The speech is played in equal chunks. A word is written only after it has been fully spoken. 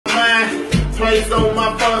Plays on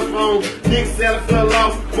my first phone. Nick said I fell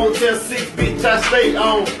off. Motel 6, bitch, I stay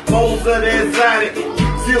on. Hoes of the exotic.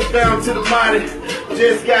 Silk down to the mighty.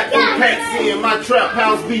 Just got them packs in. My trap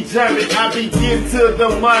house be jumping. I be getting to the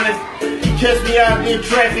money. Catch me out in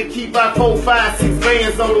traffic. Keep my 4, 5, 6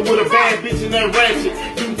 bands on it with a bad bitch in that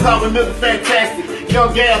ratchet. You can call me Mr. Fantastic.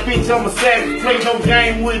 Young gal bitch, I'm a savage. Play no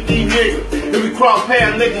game with these niggas. If we cross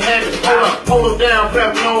paths, nigga have it. Hold up down,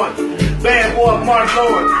 grab on. Bad boy, Mark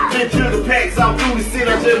Lord. Been through the packs, out through the city,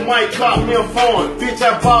 I just might cop me a phone. Bitch,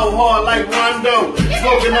 I ball hard like Rondo.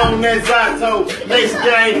 Smoking on that Zato. Next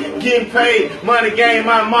game, getting paid. Money game,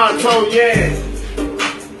 my motto, yeah.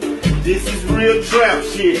 This is real trap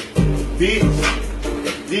shit,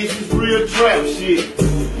 bitch. This is real trap shit.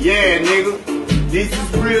 Yeah, nigga. This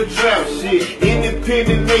is real trap shit.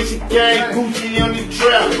 Independent nation gang, Gucci on the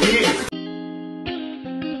trap, bitch.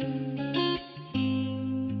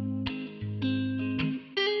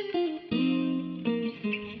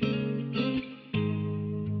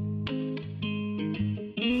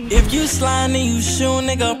 If you slime, then you shoot,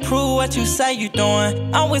 nigga, prove what you say you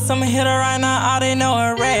doing. I'm with some hitter right now, all they know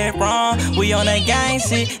is red wrong. We on that gang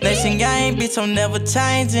shit, nation gang, bitch, I'm never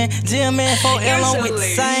changing. Gmn 4L with the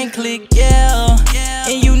same click, yeah.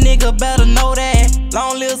 And you nigga better know that.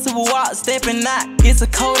 Long live Super Walk, stepping out, it's a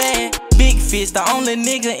Kodak. Big fish, the only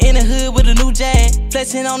nigga in the hood with a new jag.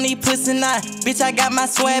 Flexing on these pussy night, bitch, I got my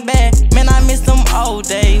swag back. Man, I miss them old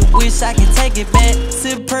days, wish I can take it back.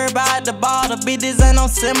 Superb out the ball, the bitches ain't no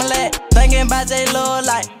similar. Thinking about J-Lord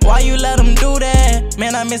like, why you let them do that?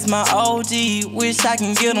 Man, I miss my OG, wish I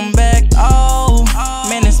can get them back. Oh,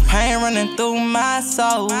 man, it's pain running through my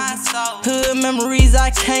soul. Hood memories,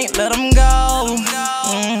 I can't let them go.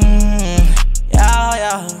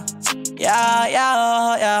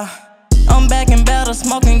 Yeah. I'm back in battle,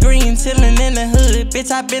 smoking green, chillin' in the hood.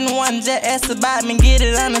 Bitch, I been one, just ask about me, get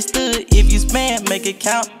it understood. If you spend, make it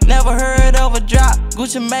count. Never heard of a drop.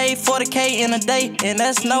 Gucci made 40K in a day, and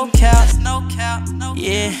that's no cap.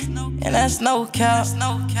 Yeah, and that's no cap.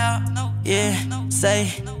 Yeah,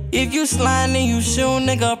 say, if you slime, then you shoot,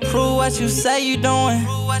 nigga, prove what you say you doing.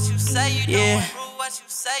 Yeah.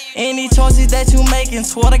 Any choices that you making,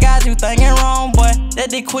 swear to God you thinking wrong, boy.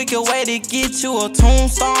 That the quicker way to get you a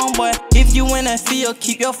tombstone, boy. If you in that field,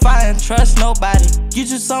 keep your fire and trust nobody.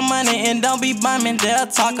 Get you some money and don't be bumming, they'll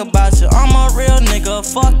talk about you. I'm a real nigga,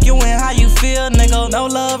 fuck you and how you feel, nigga. No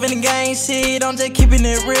love in the game, shit, I'm just keeping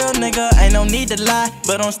it real, nigga. Ain't no need to lie,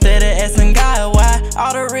 but I'm steady asking God why.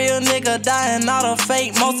 All the real nigga die and all the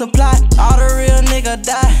fake multiply. All the real nigga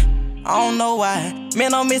die, I don't know why.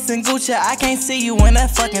 Man, I'm missing Gucci, I can't see you in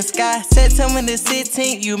that fucking sky. September the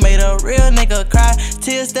 16th, you made a real nigga cry.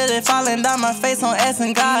 Tears steady falling down my face, I'm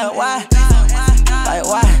asking God why. Like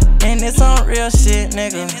why? And it's on real shit,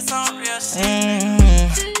 nigga.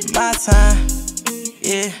 My time,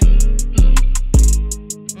 yeah.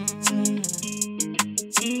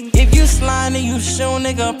 If you slime, then you shoot,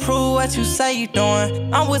 nigga, prove what you say you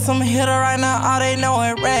doing. I'm with some hitter right now, all they know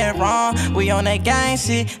is red wrong. We on that gang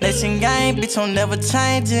shit, nation gang, bitch, I'm never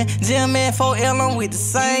changing. Gmn 4L, I'm with the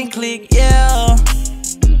same click, yeah.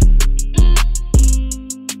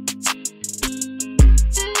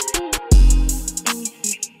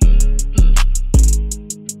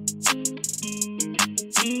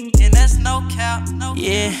 And that's no cap,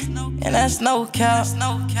 yeah, and that's no cap,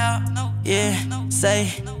 yeah,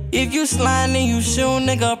 say, if you slime, then you shoot,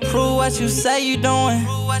 nigga, prove what you say you doing,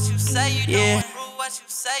 yeah.